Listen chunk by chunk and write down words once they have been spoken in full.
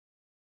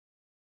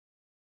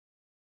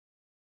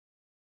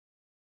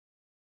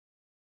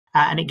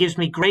And it gives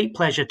me great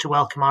pleasure to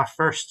welcome our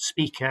first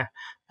speaker,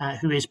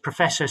 who is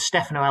Professor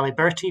Stefano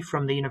Aliberti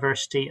from the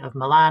University of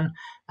Milan.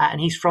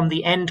 And he's from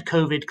the End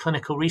COVID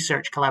Clinical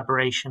Research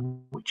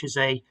Collaboration, which is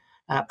a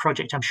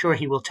project I'm sure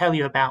he will tell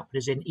you about, but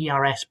is an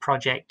ERS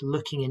project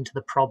looking into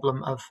the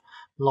problem of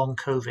long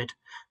COVID.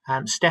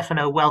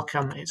 Stefano,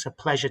 welcome. It's a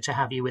pleasure to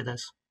have you with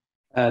us.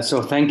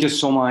 So thank you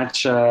so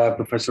much,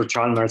 Professor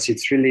Chalmers.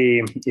 It's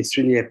really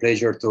a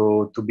pleasure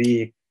to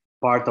be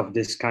part of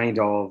this kind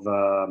of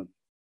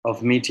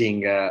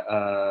meeting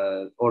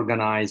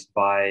organized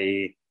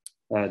by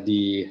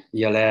the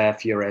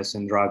ELF, ERS,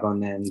 and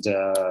Dragon, and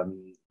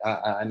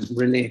I'm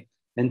really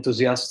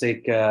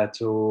enthusiastic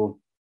to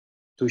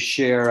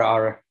share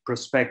our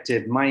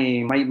perspective.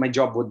 My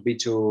job would be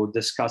to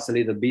discuss a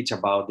little bit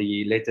about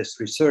the latest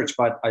research,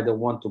 but I don't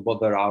want to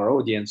bother our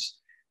audience.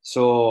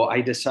 So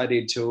I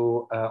decided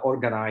to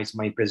organize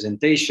my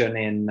presentation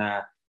in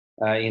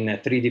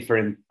 3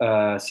 different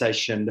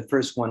sessions. The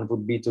first one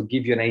would be to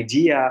give you an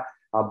idea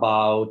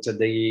about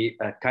the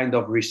kind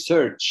of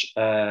research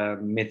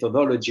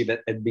methodology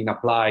that had been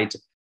applied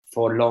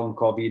for long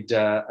COVID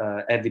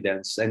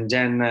evidence. And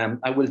then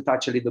I will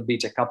touch a little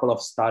bit a couple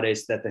of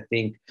studies that I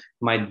think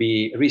might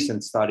be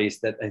recent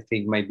studies that I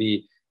think might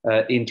be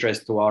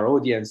interest to our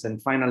audience.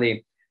 And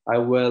finally, I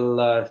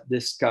will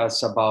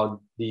discuss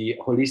about the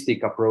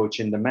holistic approach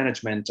in the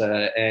management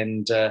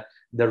and the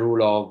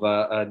role of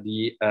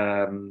the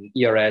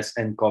ERS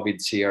and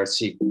COVID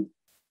CRC.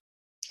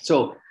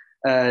 So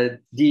as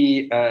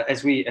we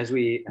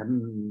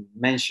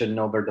mentioned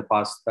over the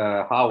past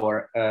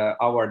hour,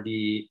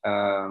 the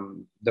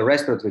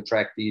respiratory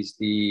tract is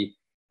the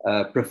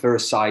preferred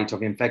site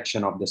of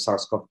infection of the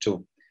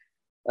SARS-CoV-2.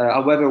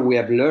 However, we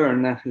have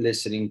learned,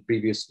 listening to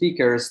previous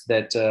speakers,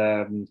 that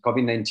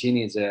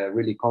COVID-19 is a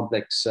really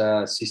complex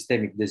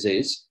systemic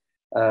disease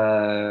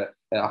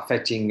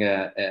affecting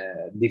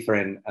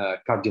different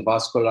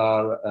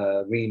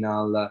cardiovascular,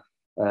 renal,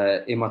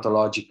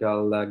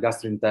 hematological,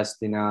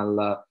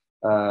 gastrointestinal,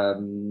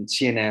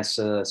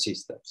 CNS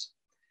systems.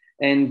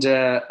 And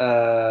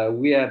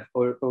we have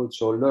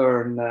also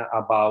learned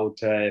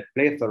about a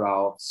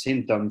plethora of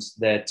symptoms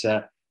that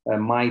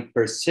might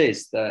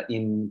persist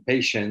in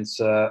patients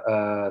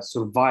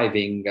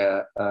surviving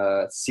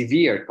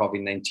severe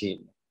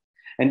COVID-19.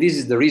 And this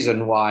is the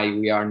reason why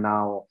we are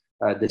now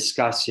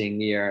discussing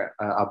here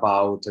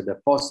about the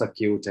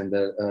post-acute and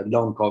the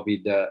long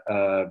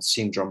COVID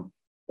syndrome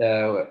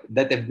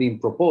that have been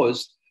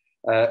proposed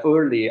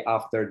early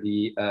after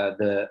the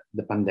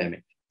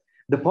pandemic.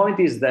 The point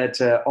is that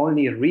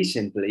only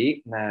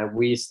recently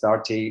we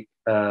started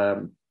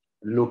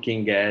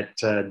looking at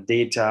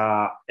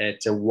data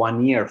at a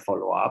 1-year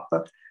follow-up.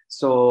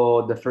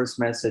 So the first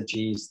message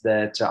is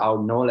that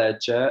our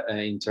knowledge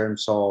in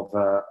terms of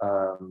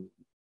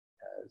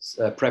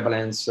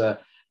prevalence,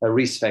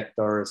 risk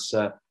factors,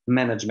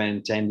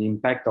 management, and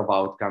impact of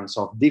outcomes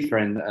of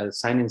different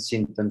signs and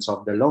symptoms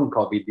of the long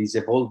COVID is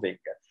evolving.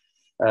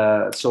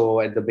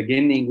 So at the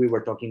beginning, we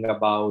were talking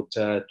about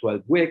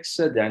 12 weeks,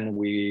 then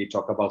we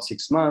talk about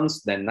 6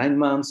 months, then 9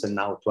 months, and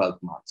now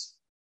 12 months.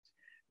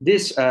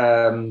 This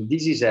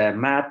is a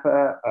map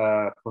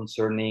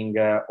concerning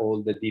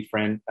all the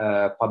different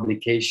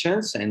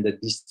publications and the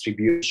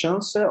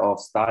distributions of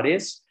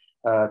studies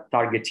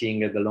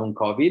targeting the long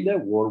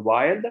COVID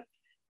worldwide.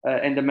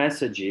 And the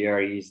message here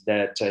is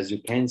that, as you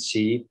can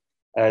see,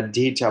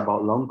 data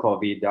about long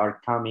COVID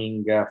are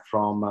coming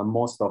from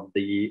most of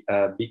the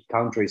big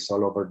countries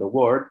all over the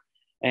world.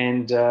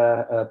 And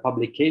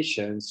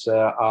publications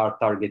are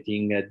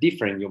targeting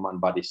different human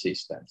body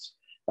systems.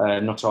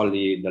 Not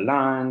only the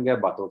lung,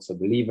 but also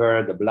the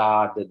liver, the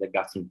blood, the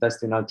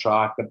gastrointestinal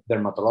tract,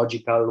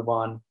 dermatological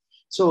one.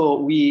 So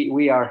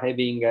we are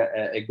having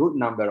a good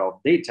number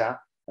of data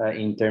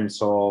in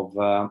terms of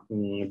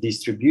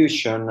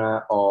distribution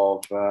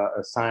of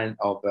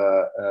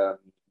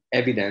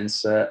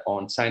evidence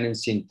on signs and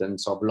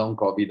symptoms of long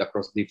COVID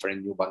across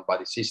different human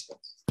body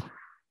systems.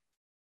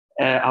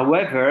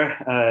 However,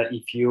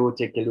 if you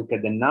take a look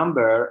at the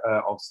number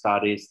of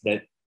studies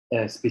that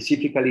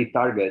specifically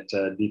target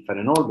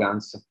different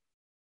organs,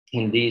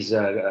 and this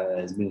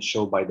has been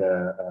shown by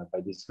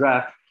this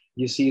graph,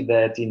 you see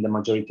that in the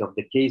majority of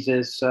the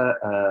cases,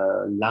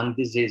 lung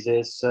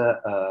diseases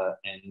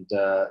and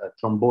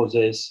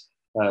thrombosis,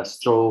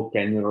 stroke,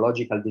 and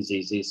neurological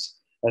diseases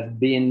have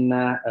been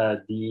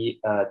the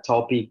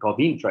topic of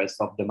interest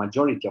of the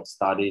majority of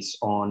studies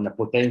on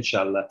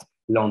potential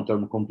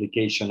long-term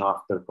complication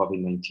after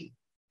COVID-19.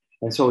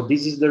 And so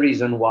this is the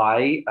reason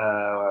why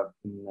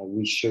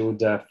we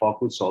should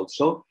focus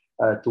also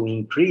to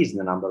increase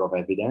the number of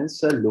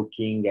evidence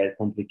looking at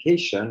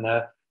complication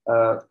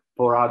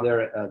for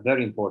other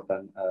very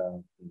important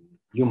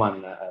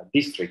human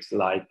districts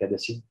like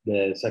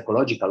the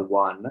psychological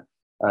one,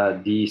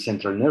 the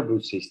central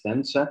nervous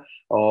systems,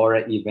 or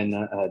even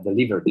the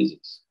liver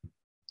disease.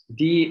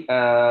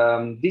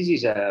 This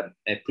is a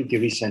pretty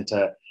recent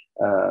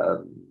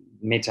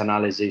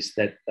meta-analysis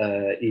that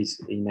is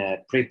in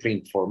a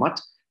preprint format,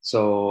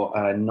 so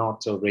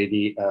not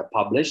already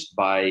published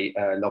by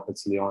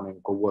Lopez Leon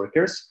and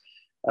co-workers.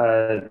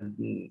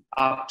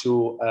 up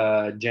to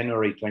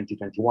January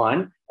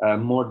 2021,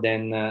 more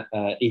than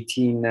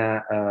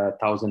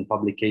 18,000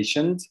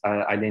 publications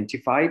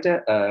identified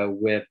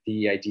with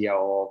the idea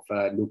of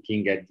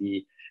looking at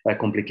the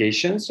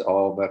complications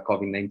of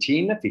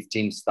COVID-19,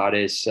 15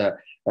 studies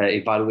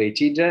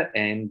evaluated,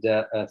 and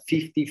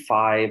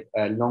 55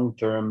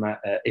 long-term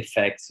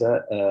effects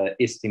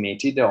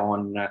estimated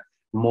on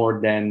more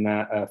than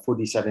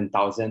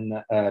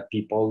 47,000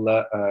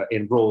 people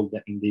enrolled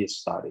in these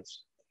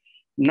studies.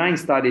 9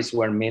 studies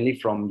were mainly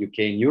from UK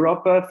and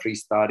Europe, 3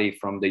 studies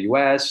from the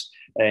US,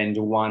 and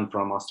 1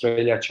 from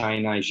Australia,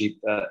 China, Egypt,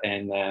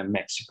 and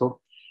Mexico.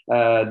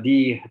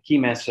 The key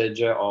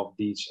message of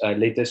this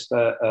latest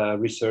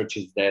research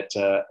is that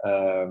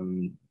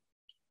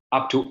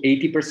up to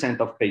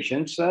 80% of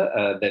patients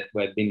that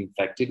have been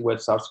infected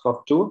with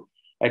SARS-CoV-2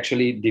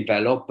 actually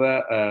develop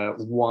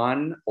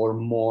 1 or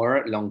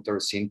more long-term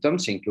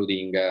symptoms,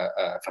 including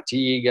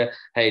fatigue,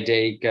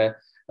 headache,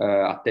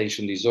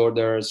 attention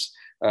disorders,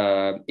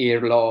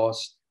 ear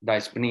loss,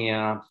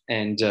 dyspnea,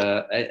 and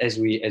as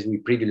we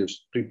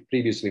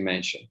previously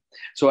mentioned.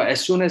 So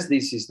as soon as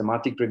this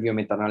systematic review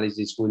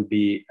meta-analysis will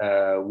be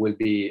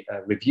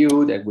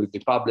reviewed and will be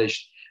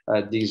published,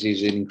 this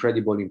is an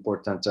incredibly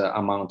important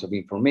amount of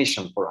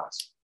information for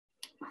us.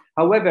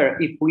 However,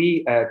 if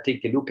we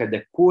take a look at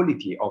the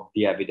quality of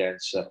the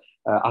evidence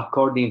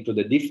according to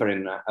the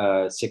different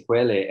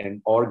sequelae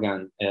and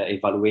organ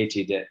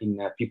evaluated in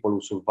people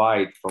who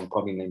survived from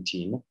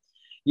COVID-19,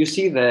 you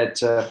see that,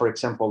 for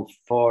example,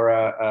 for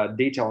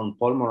data on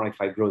pulmonary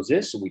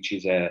fibrosis, which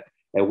is a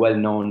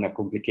well-known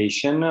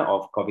complication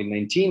of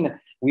COVID-19,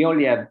 we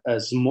only have a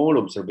small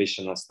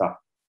observational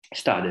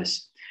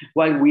studies,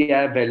 while we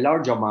have a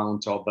large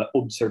amount of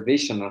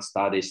observational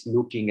studies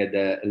looking at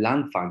the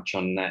lung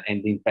function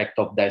and the impact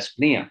of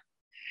dyspnea.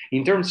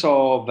 In terms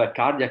of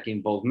cardiac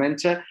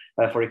involvement,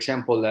 for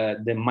example,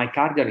 the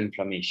myocardial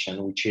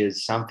inflammation, which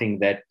is something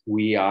that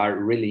we are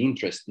really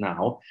interested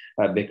now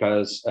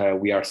because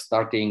we are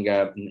starting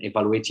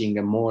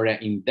evaluating more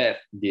in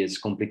depth this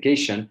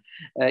complication,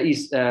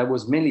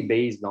 was mainly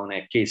based on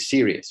a case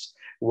series,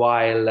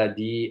 while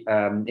the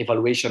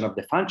evaluation of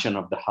the function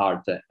of the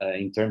heart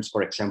in terms,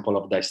 for example,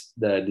 of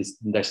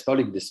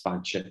diastolic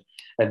dysfunction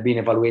have been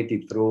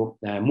evaluated through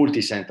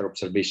multi-center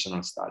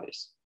observational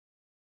studies.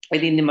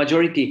 And in the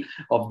majority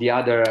of the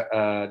other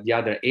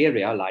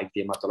area, like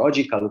the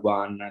hematological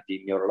one,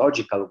 the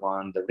neurological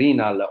one, the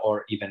renal,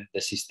 or even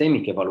the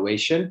systemic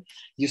evaluation,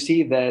 you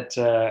see that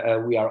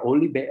we are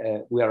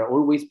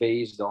always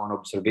based on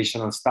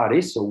observational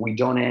studies. So we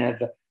don't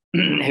have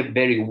a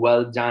very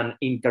well done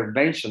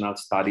interventional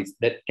studies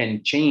that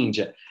can change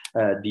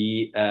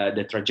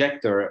the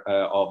trajectory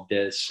of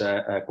these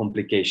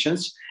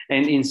complications.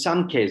 And in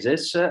some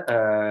cases,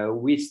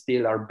 we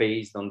still are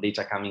based on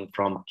data coming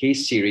from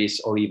case series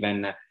or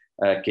even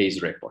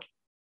case report.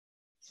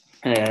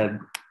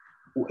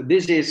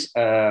 This is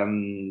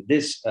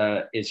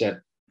the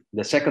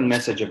second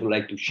message I would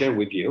like to share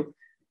with you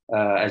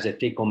as a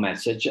take-home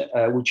message,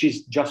 which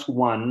is just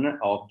one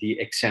of the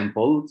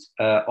examples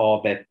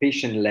of a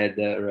patient-led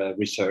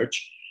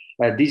research.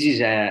 This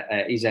is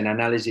an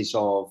analysis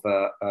of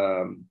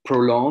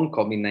prolonged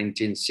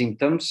COVID-19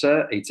 symptoms.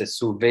 It's a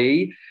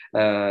survey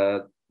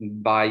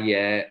by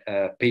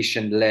a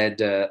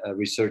patient-led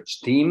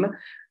research team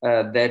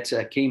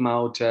that came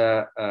out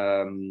at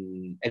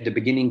the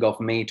beginning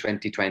of May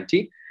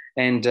 2020.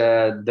 And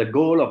the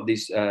goal of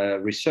this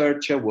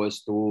research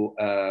was to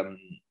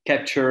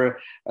capture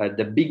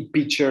the big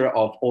picture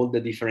of all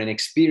the different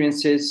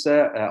experiences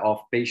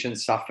of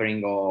patients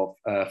suffering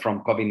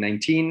from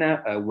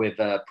COVID-19 with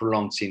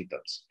prolonged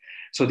symptoms.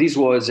 So this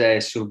was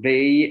a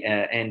survey,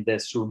 and the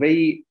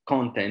survey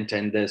content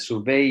and the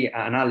survey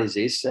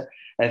analysis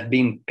have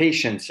been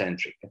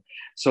patient-centric.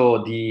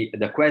 So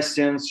the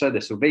questions, the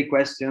survey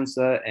questions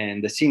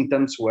and the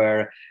symptoms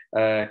were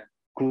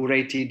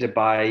curated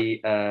by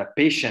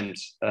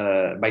patients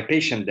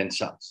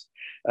themselves.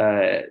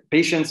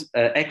 Patients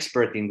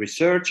expert in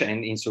research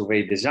and in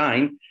survey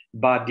design,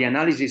 but the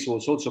analysis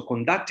was also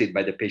conducted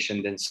by the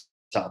patient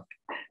themselves,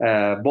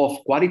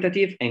 both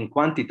qualitative and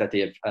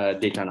quantitative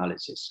data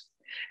analysis.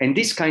 And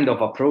this kind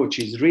of approach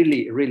is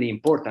really, really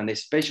important,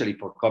 especially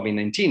for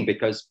COVID-19,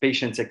 because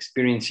patients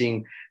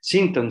experiencing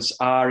symptoms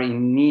are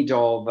in need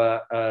of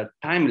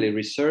timely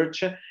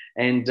research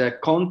and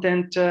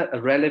content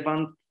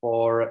relevant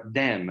for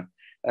them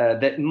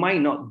that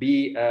might not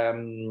be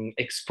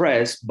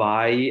expressed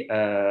by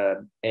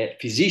a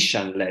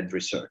physician-led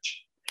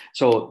research.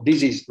 So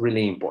this is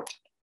really important.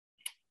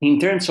 In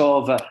terms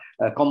of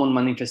common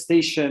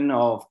manifestation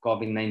of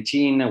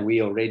COVID-19,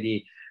 we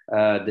already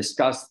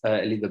discussed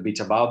a little bit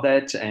about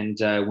that, and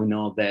we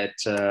know that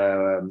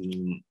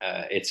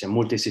it's a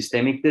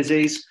multisystemic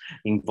disease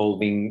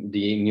involving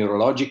the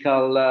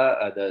neurological,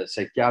 the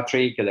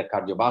psychiatric, the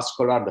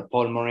cardiovascular, the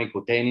pulmonary,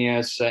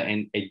 cutaneous,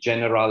 and a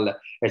general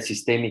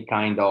systemic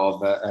kind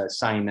of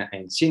sign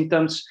and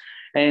symptoms.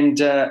 And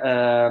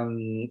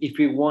if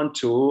we want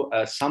to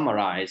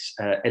summarize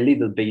a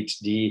little bit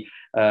the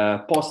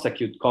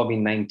post-acute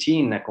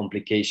COVID-19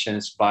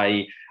 complications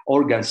by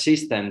organ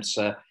systems,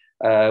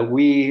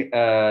 we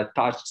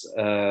touched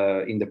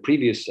in the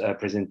previous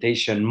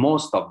presentation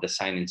most of the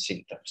signs and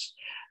symptoms,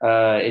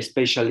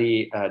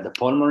 especially the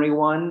pulmonary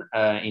one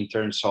in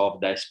terms of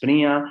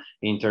dyspnea,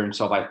 in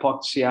terms of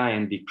hypoxia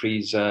and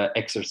decreased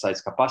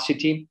exercise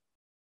capacity,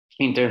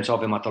 in terms of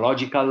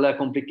hematological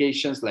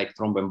complications like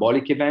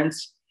thromboembolic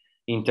events,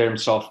 in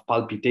terms of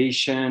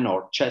palpitation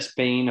or chest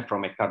pain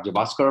from a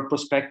cardiovascular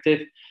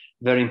perspective,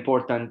 very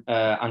important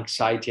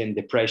anxiety and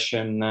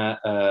depression,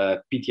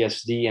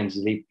 PTSD and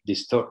sleep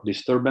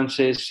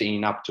disturbances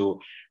in up to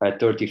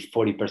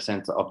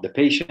 30-40% of the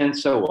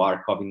patients who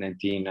are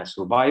COVID-19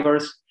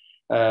 survivors.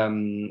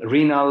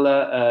 Renal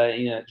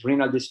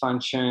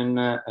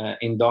dysfunction,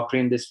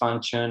 endocrine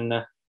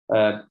dysfunction,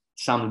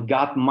 some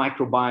gut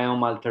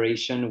microbiome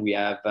alteration. We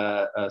have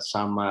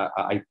some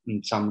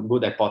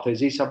good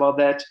hypotheses about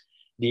that.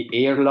 The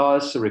air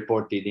loss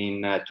reported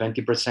in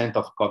 20%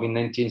 of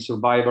COVID-19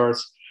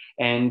 survivors.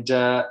 And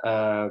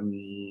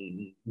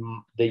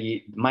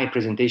my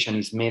presentation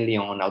is mainly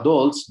on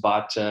adults,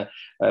 but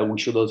we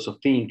should also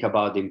think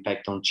about the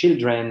impact on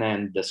children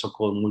and the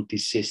so-called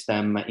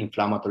multi-system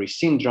inflammatory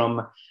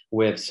syndrome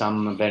with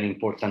some very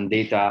important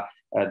data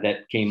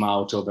that came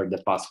out over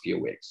the past few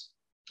weeks.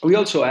 We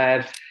also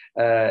have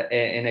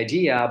an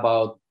idea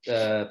about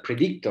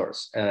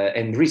predictors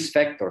and risk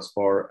factors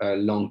for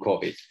long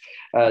COVID.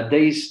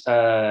 These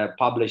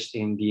published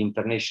in the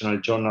International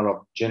Journal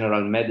of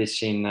General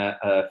Medicine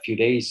a few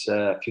days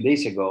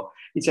ago.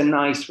 It's a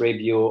nice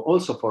review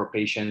also for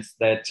patients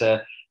that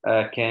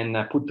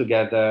can put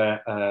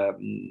together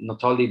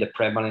not only the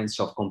prevalence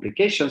of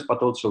complications,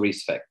 but also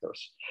risk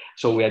factors.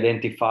 So we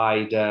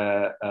identified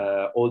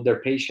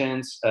older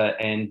patients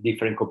and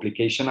different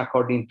complications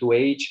according to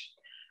age.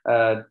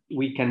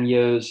 We can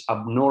use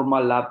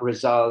abnormal lab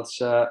results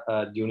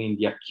during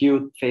the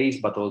acute phase,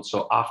 but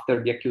also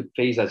after the acute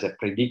phase as a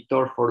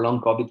predictor for long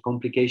COVID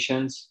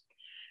complications.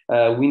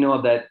 We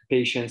know that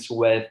patients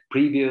with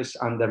previous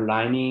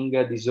underlying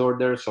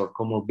disorders or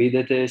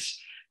comorbidities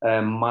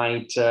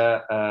might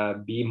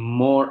be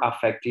more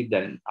affected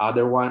than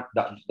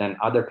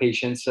other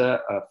patients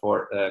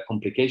for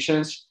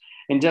complications.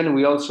 And then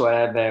we also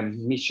have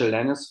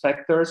miscellaneous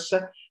factors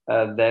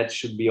that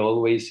should be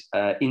always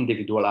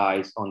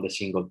individualized on the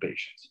single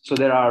patients. So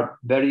there are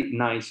very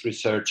nice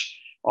research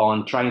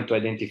on trying to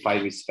identify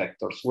risk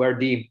factors, where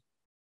the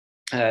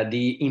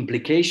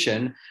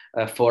implication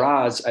for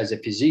us as a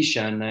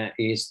physician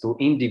is to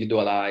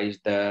individualize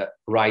the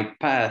right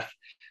path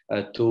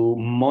to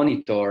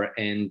monitor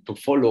and to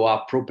follow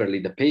up properly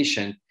the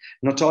patient,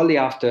 not only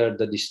after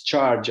the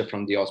discharge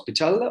from the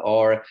hospital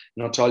or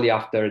not only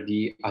after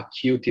the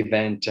acute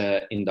event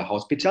in the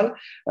hospital,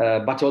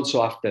 but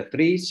also after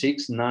 3,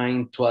 6,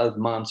 9, 12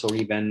 months, or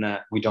even,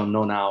 we don't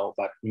know now,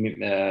 but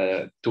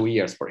 2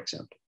 years, for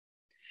example.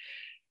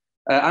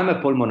 I'm a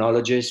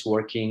pulmonologist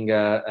working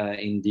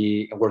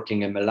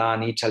in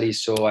Milan, Italy,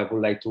 so I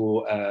would like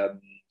to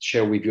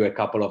share with you a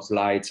couple of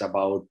slides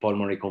about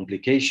pulmonary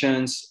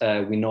complications.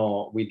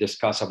 We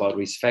discuss about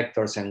risk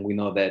factors, and we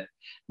know that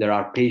there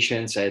are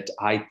patients at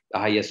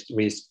highest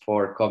risk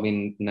for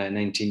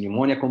COVID-19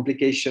 pneumonia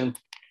complication.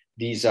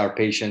 These are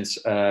patients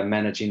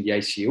managed in the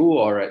ICU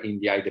or in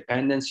the high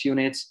dependence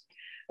units,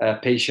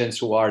 patients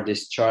who are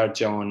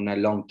discharged on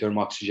long-term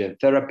oxygen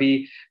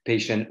therapy,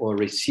 patients who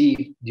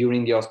receive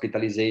during the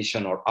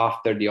hospitalization or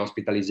after the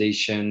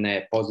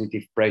hospitalization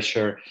positive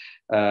pressure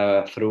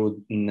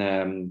through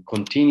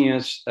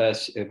continuous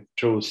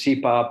through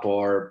CPAP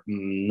or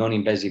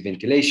non-invasive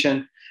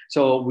ventilation.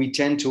 So we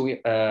tend to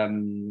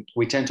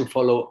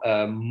follow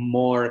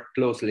more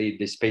closely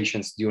these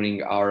patients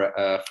during our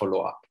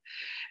follow-up.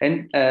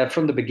 And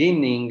from the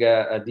beginning,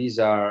 these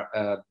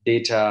are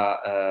data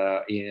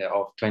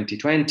of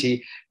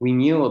 2020. We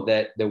knew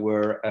that there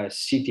were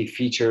CT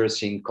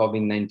features in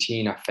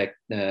COVID-19 affect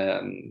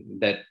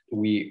that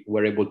we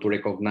were able to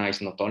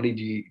recognize not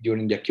only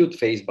during the acute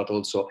phase, but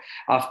also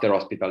after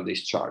hospital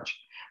discharge.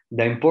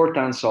 The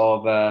importance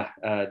of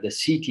the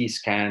CT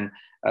scan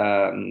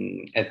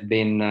have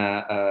been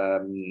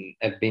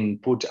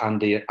put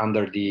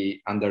under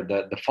the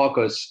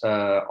focus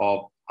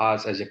of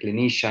us as a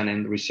clinician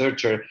and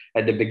researcher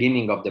at the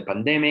beginning of the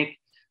pandemic.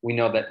 We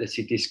know that the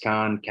CT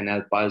scan can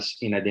help us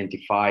in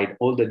identifying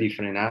all the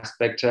different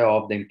aspects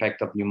of the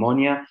impact of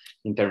pneumonia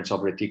in terms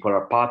of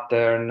reticular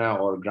pattern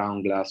or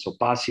ground glass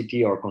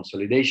opacity or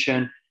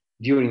consolidation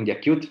during the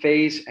acute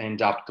phase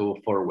and up to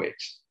 4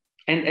 weeks.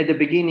 And at the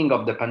beginning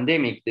of the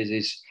pandemic, this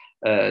is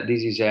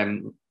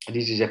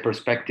a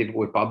perspective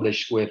we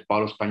published with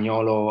Paolo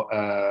Spagnolo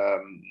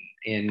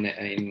in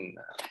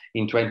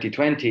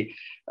 2020.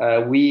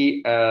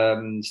 We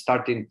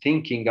started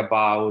thinking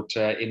about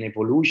an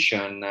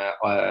evolution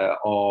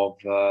of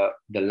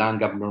the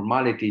lung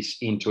abnormalities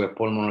into a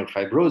pulmonary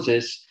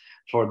fibrosis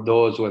for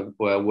those who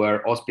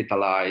were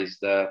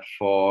hospitalized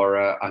for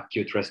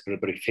acute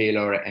respiratory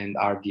failure and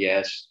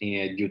RDS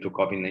due to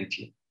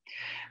COVID-19.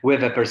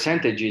 with a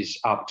percentages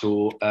up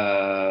to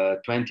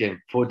 20 and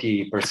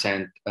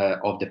 40%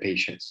 of the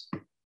patients.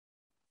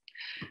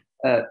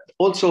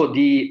 Also,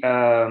 the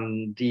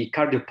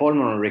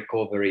cardiopulmonary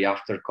recovery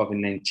after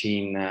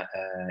COVID-19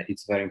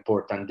 is very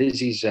important.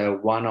 This is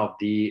one of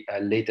the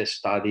latest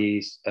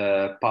studies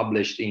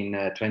published in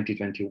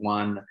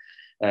 2021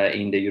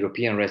 in the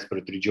European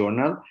Respiratory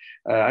Journal.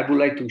 I would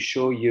like to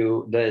show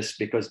you this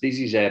because this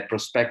is a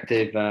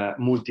prospective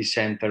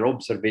multi-center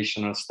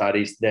observational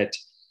studies that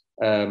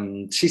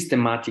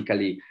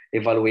systematically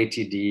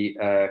evaluated the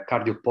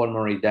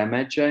cardiopulmonary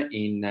damage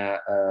in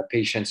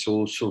patients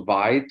who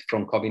survived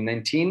from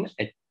COVID-19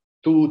 at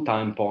 2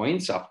 time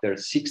points, after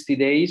 60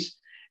 days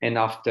and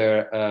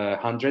after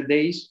 100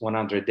 days.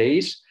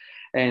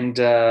 And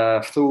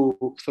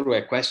through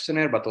a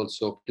questionnaire, but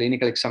also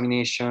clinical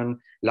examination,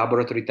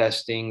 laboratory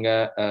testing,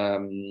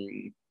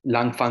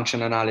 lung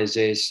function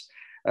analysis,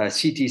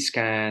 CT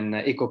scan,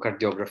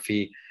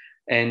 echocardiography.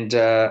 And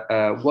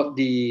what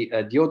the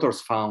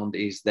authors found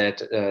is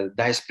that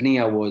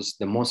dyspnea was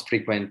the most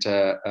frequent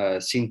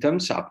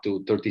symptoms, up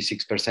to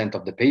 36%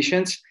 of the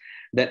patients,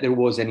 that there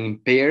was an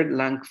impaired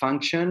lung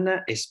function,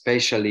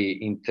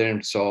 especially in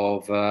terms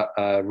of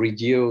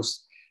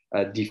reduced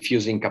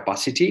diffusing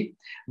capacity,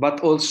 but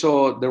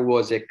also there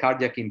was a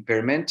cardiac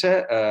impairment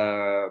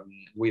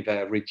with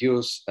a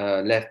reduced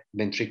left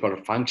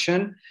ventricular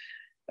function.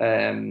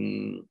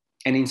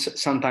 And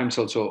sometimes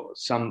also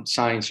some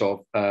signs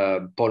of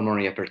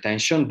pulmonary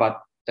hypertension,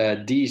 but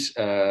these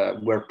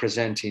were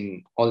present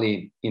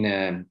only in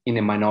a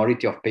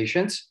minority of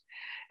patients.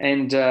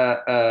 And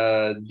the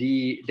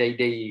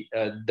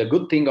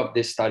good thing of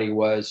this study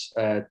was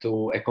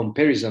to a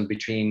comparison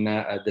between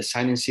the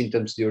signs and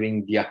symptoms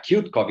during the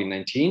acute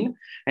COVID-19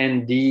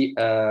 and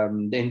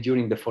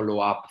during the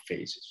follow-up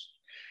phases.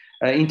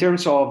 In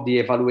terms of the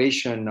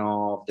evaluation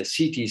of the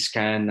CT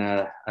scan,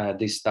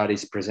 this study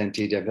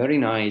presented a very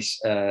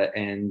nice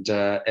and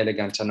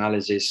elegant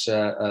analysis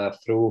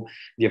through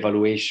the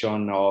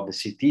evaluation of the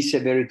CT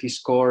severity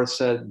scores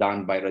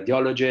done by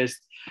radiologists,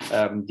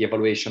 the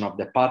evaluation of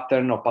the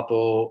pattern of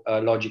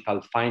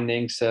pathological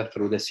findings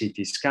through the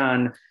CT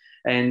scan,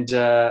 and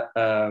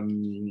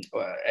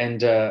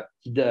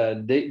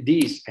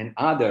these and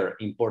other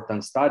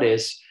important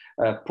studies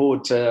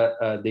put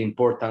the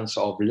importance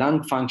of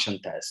lung function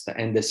test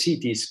and the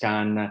CT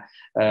scan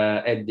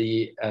at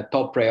the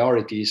top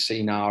priorities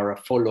in our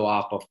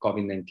follow-up of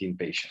COVID-19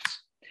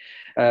 patients.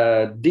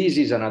 This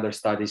is another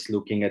study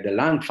looking at the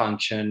lung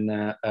function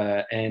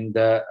and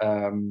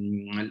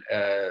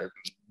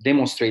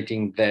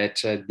demonstrating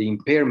that the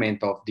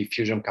impairment of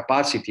diffusion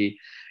capacity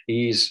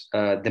is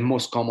the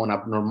most common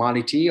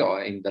abnormality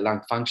in the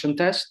lung function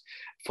test,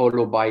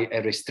 followed by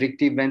a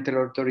restrictive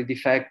ventilatory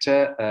defect,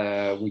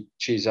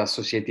 which is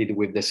associated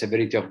with the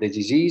severity of the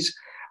disease,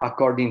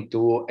 according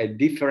to a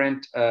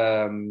different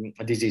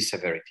disease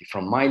severity,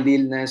 from mild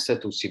illness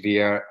to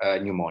severe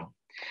pneumonia.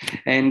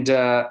 And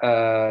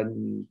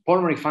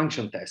pulmonary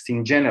function test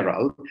in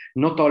general,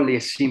 not only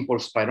a simple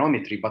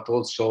spirometry, but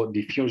also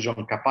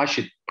diffusion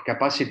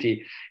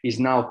capacity is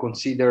now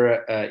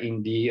considered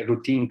in the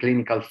routine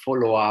clinical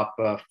follow-up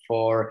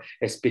for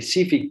a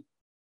specific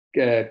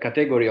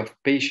category of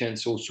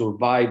patients who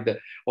survived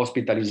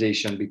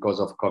hospitalization because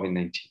of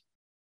COVID-19.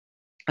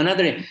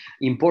 Another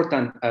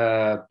important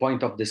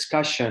point of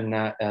discussion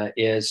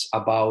is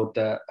about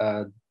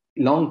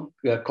long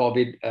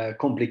COVID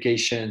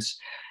complications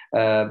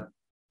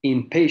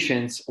in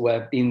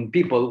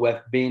people who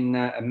have been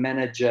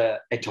managed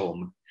at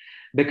home.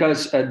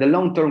 Because the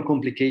long-term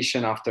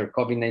complications after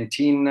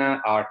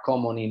COVID-19 are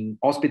common in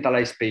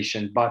hospitalized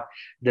patients, but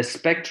the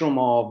spectrum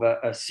of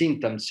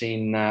symptoms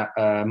in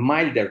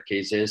milder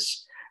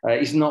cases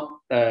is not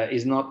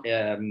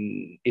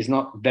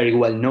very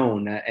well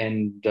known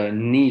and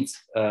needs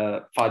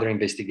further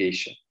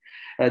investigation.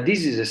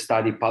 This is a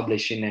study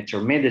published in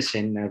Nature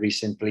Medicine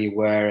recently,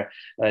 where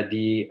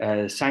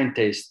the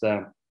scientists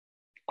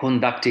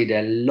conducted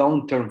a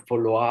long-term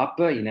follow-up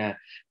in a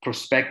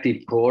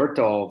prospective cohort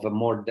of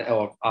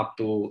up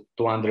to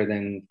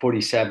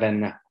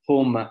 247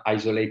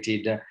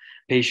 home-isolated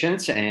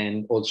patients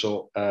and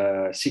also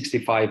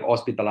 65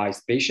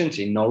 hospitalized patients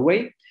in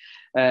Norway.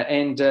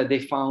 And they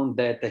found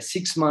that at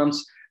 6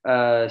 months,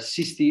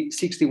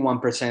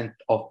 61%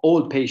 of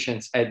all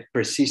patients had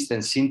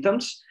persistent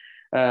symptoms,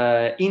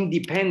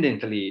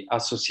 independently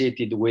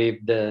associated with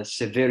the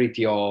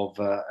severity of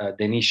the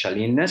initial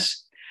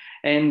illness.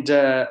 And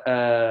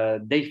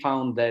they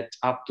found that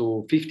up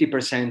to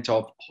 50%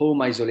 of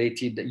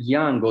home-isolated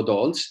young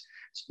adults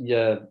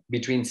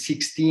between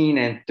 16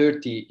 and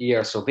 30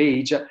 years of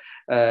age,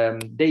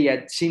 they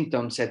had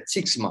symptoms at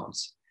 6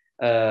 months.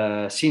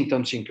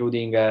 Symptoms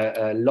including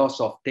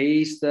loss of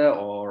taste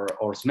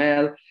or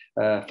smell,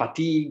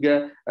 fatigue,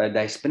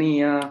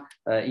 dyspnea,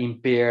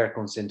 impaired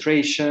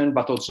concentration,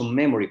 but also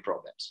memory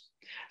problems.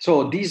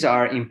 So these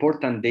are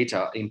important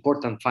data,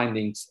 important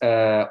findings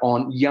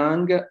on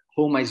young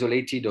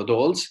home-isolated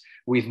adults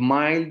with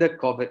mild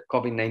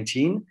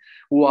COVID-19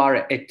 who are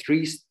at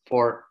risk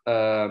for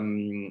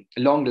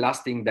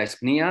long-lasting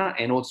dyspnea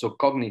and also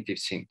cognitive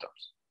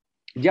symptoms.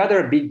 The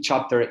other big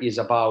chapter is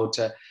about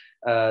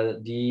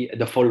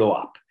the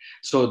follow-up.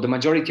 So the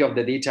majority of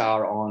the data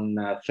are on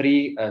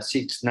 3,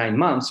 6, 9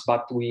 months,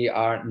 but we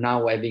are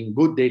now having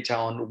good data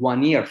on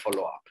 1 year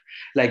follow-up.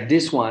 Like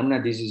this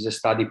one, this is a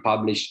study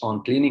published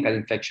on clinical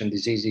infection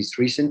diseases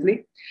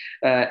recently,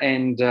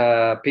 and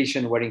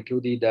patients were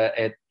included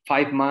at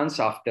 5 months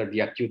after the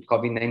acute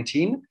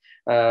COVID-19,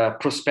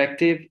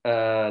 prospective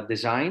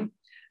design.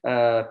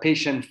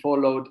 Patient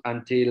followed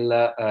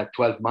until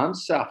 12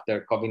 months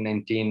after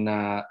COVID-19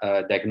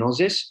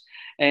 diagnosis.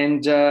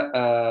 And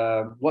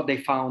what they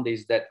found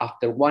is that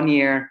after 1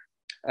 year,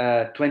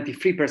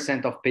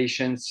 23% of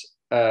patients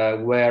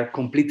were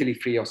completely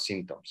free of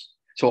symptoms.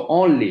 So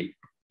only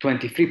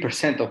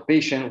 23% of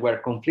patients were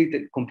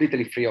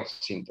completely free of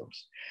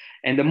symptoms.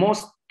 And the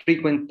most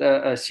frequent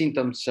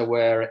symptoms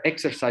were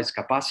exercise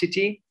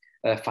capacity,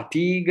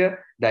 fatigue,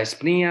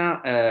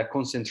 dyspnea,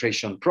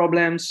 concentration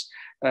problems,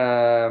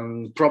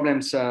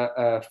 problems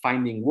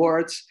finding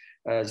words,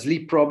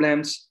 sleep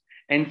problems.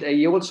 And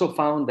he also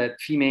found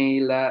that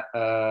female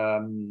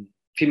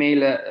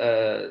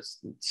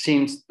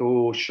seems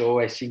to show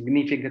a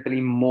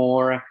significantly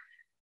more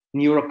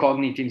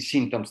neurocognitive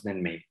symptoms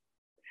than male.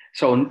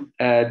 So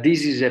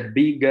this is a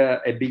big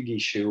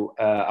issue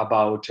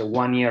about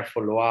 1 year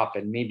follow-up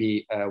and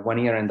maybe 1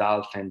 year and a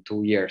half and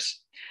 2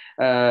 years.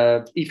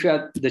 If you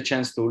had the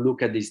chance to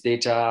look at this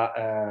data,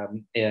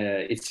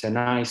 it's a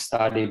nice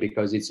study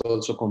because it's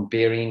also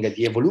comparing the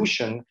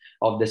evolution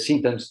of the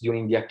symptoms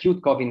during the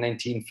acute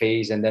COVID-19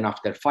 phase, and then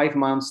after 5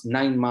 months,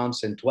 9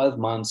 months, and 12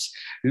 months,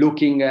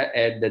 looking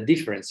at the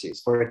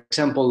differences. For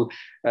example,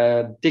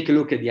 take a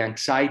look at the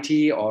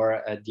anxiety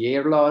or the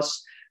hair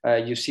loss.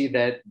 You see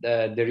that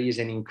there is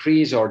an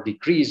increase or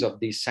decrease of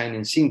these signs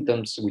and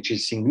symptoms, which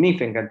is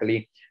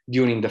significantly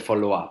during the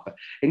follow-up.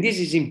 And this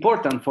is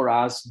important for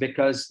us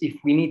because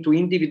if we need to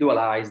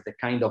individualize the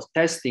kind of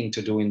testing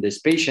to do in these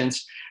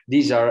patients,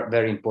 these are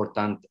very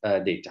important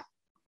data.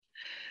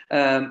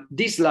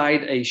 This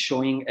slide is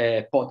showing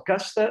a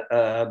podcast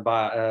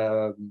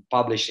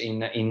published in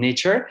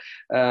Nature,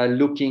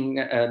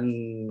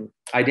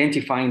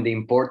 identifying the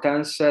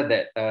importance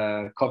that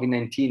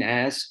COVID-19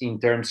 has in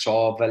terms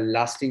of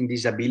lasting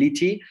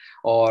disability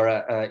or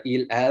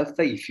ill health.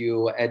 If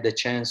you had the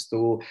chance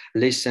to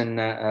listen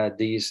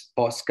this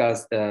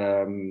podcast,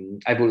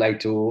 I would like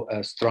to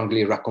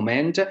strongly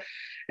recommend.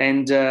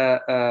 And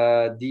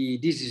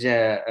this is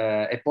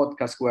a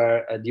podcast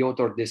where the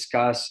author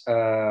discuss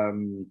there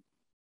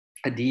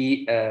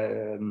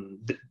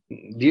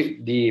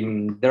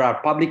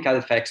are public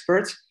health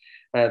experts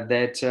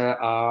that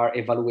are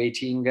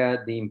evaluating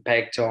the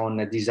impact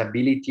on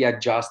disability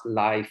adjusted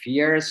life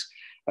years,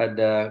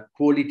 the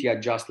quality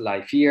adjusted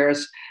life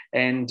years,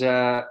 and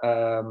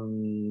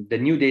the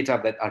new data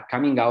that are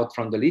coming out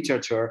from the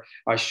literature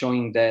are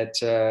showing that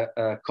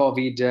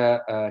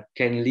COVID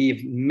can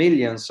leave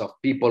millions of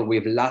people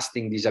with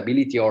lasting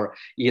disability or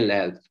ill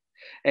health.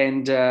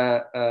 And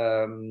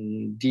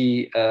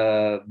the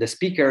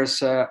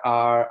speakers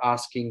are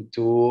asking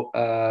to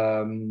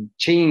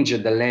change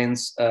the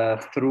lens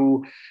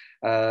through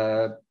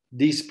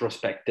this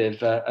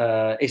perspective,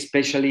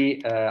 especially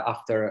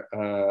after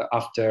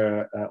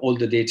all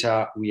the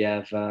data we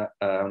have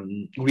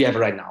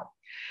right now.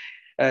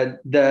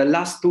 The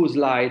last 2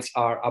 slides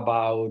are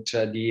about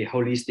the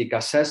holistic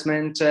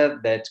assessment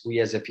that we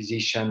as a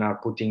physician are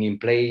putting in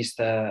place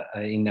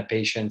in the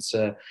patients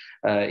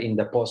in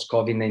the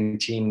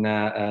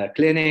post-COVID-19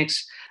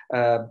 clinics.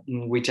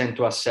 We tend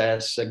to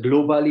assess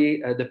globally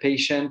the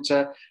patient,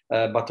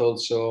 but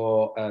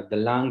also the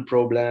lung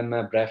problem,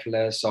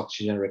 breathless,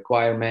 oxygen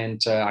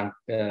requirement,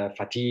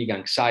 fatigue,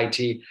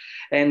 anxiety.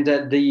 And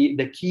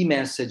the key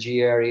message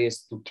here is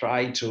to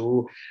try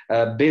to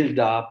build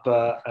up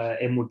a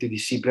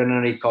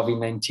multidisciplinary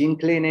COVID-19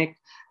 clinic.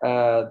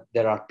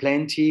 There are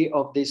plenty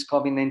of these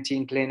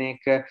COVID-19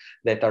 clinics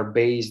that are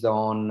based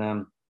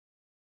on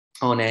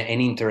an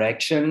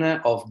interaction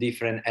of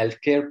different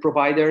healthcare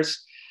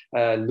providers,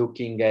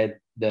 looking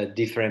at the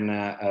different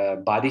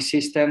body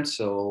systems.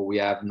 So we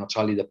have not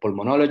only the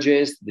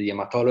pulmonologist, the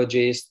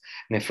hematologist,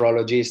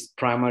 nephrologist,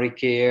 primary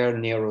care,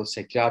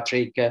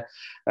 neuropsychiatric.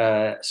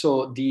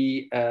 So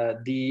the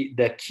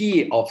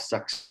key of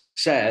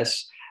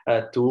success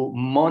to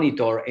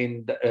monitor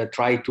and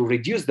try to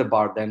reduce the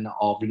burden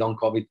of long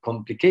COVID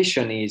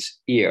complication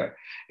is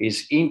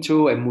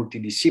into a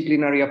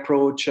multidisciplinary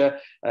approach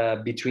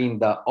between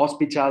the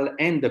hospital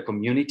and the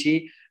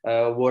community,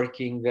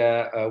 working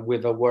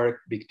with a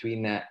work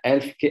between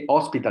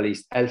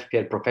hospitalists,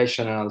 healthcare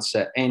professionals,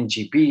 and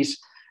GPs,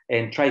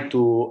 and try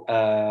to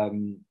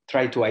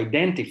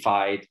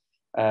identify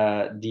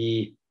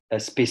the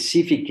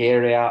specific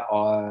area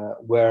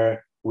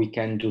where we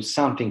can do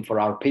something for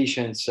our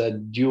patients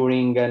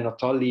during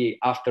not only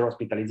after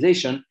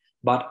hospitalization,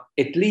 but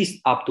at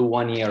least up to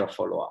 1 year of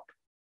follow-up.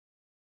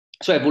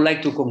 So I would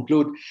like to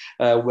conclude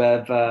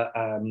with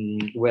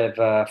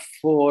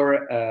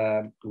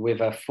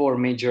 4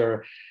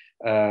 major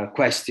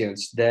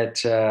questions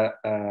that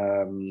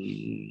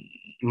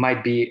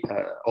might be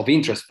of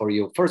interest for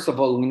you. First of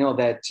all, we know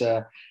that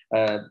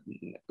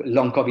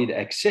long COVID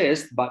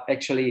exists, but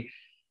actually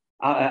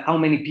how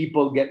many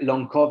people get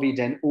long COVID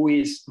and who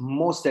is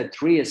most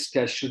at risk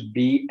should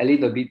be a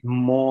little bit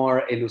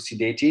more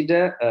elucidated,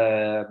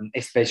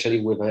 especially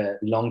with a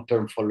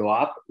long-term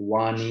follow-up,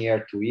 1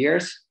 year, 2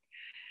 years.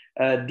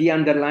 The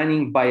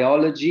underlying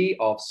biology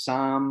of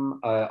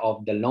some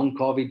of the long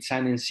COVID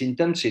signs and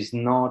symptoms is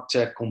not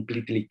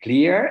completely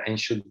clear and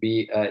should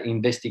be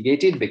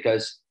investigated,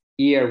 because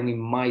here we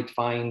might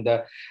find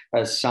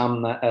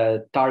some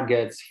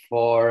targets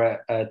for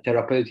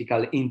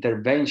therapeutical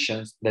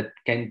interventions that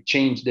can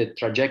change the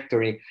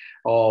trajectory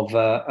of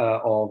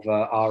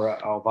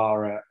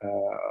our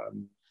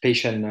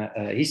patient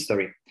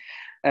history.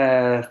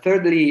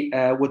 Thirdly,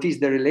 what is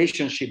the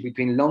relationship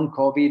between long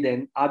COVID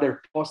and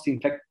other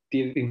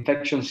post-infective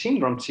infection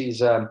syndromes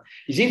is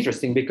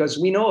interesting, because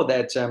we know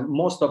that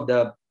most of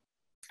the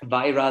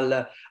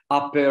viral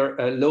upper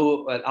and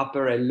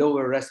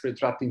lower respiratory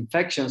tract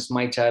infections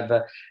might have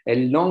a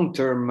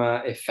long-term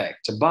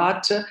effect.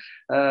 But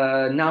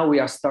now we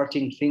are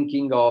starting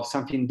thinking of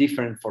something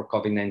different for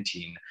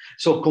COVID-19.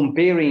 So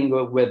comparing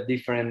with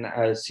different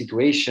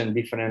situations,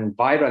 different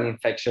viral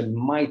infection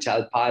might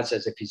help us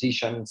as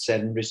physicians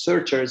and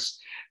researchers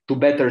to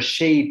better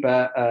shape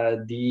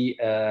the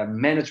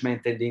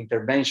management and the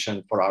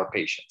intervention for our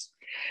patients.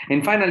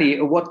 And finally,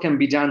 what can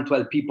be done to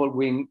help people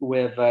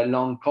with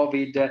long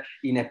COVID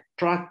in a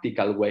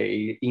practical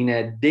way, in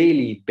a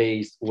daily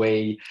based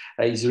way,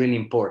 is really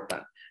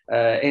important.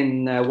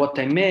 What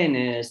I mean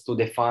is to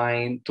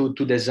design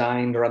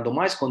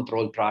randomized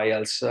controlled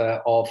trials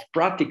of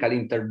practical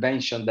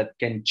intervention that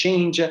can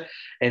change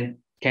and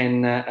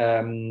can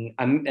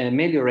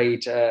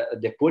ameliorate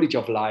the quality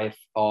of life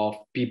of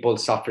people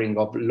suffering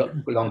of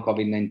long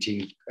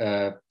COVID-19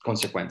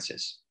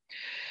 consequences.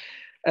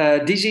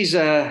 This is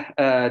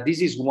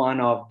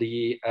one of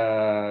the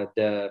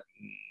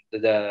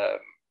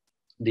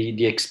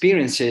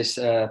experiences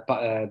that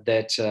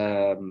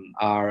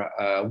are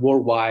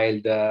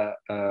worldwide,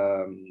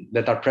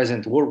 that are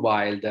present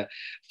worldwide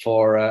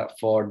for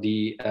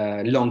the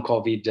long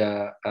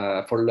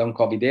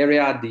COVID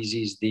area. This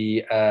is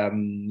the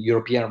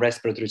European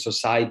Respiratory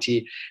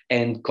Society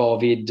and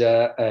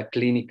COVID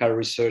clinical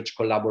research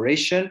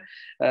collaboration,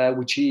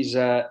 which is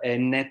a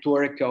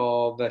network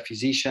of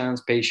physicians,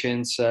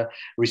 patients,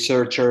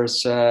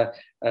 researchers,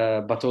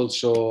 but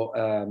also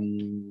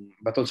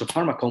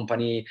pharma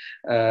company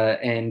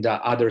and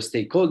other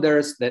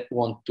stakeholders that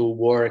want to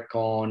work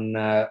on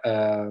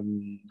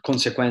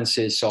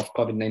consequences of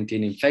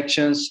COVID-19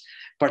 infections,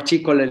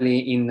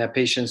 particularly in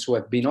patients who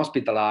have been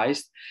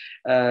hospitalized,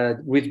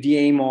 with the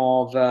aim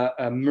of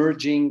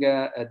merging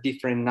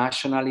different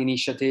national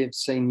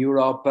initiatives in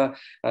Europe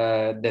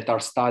that are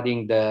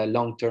studying the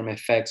long-term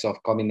effects of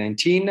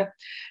COVID-19.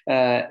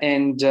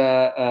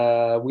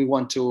 We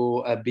want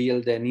to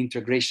build an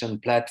integration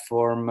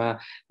platform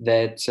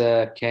that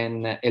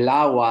can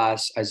allow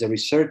us as a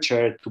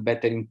researcher to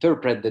better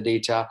interpret the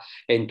data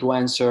and to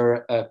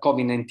answer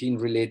COVID-19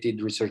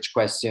 related research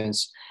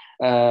questions.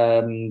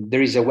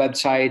 There is a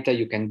website,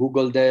 you can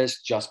Google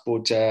this, just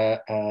put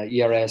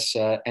ERS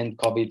and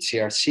COVID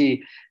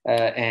CRC,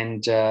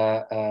 and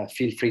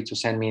feel free to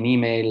send me an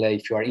email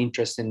if you are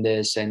interested in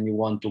this and you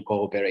want to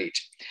cooperate.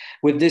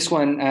 With this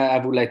one,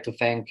 I would like to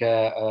thank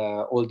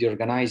all the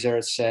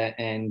organizers,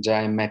 and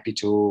I'm happy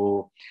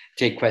to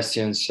take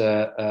questions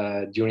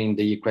during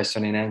the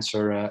question and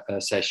answer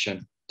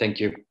session.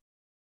 Thank you.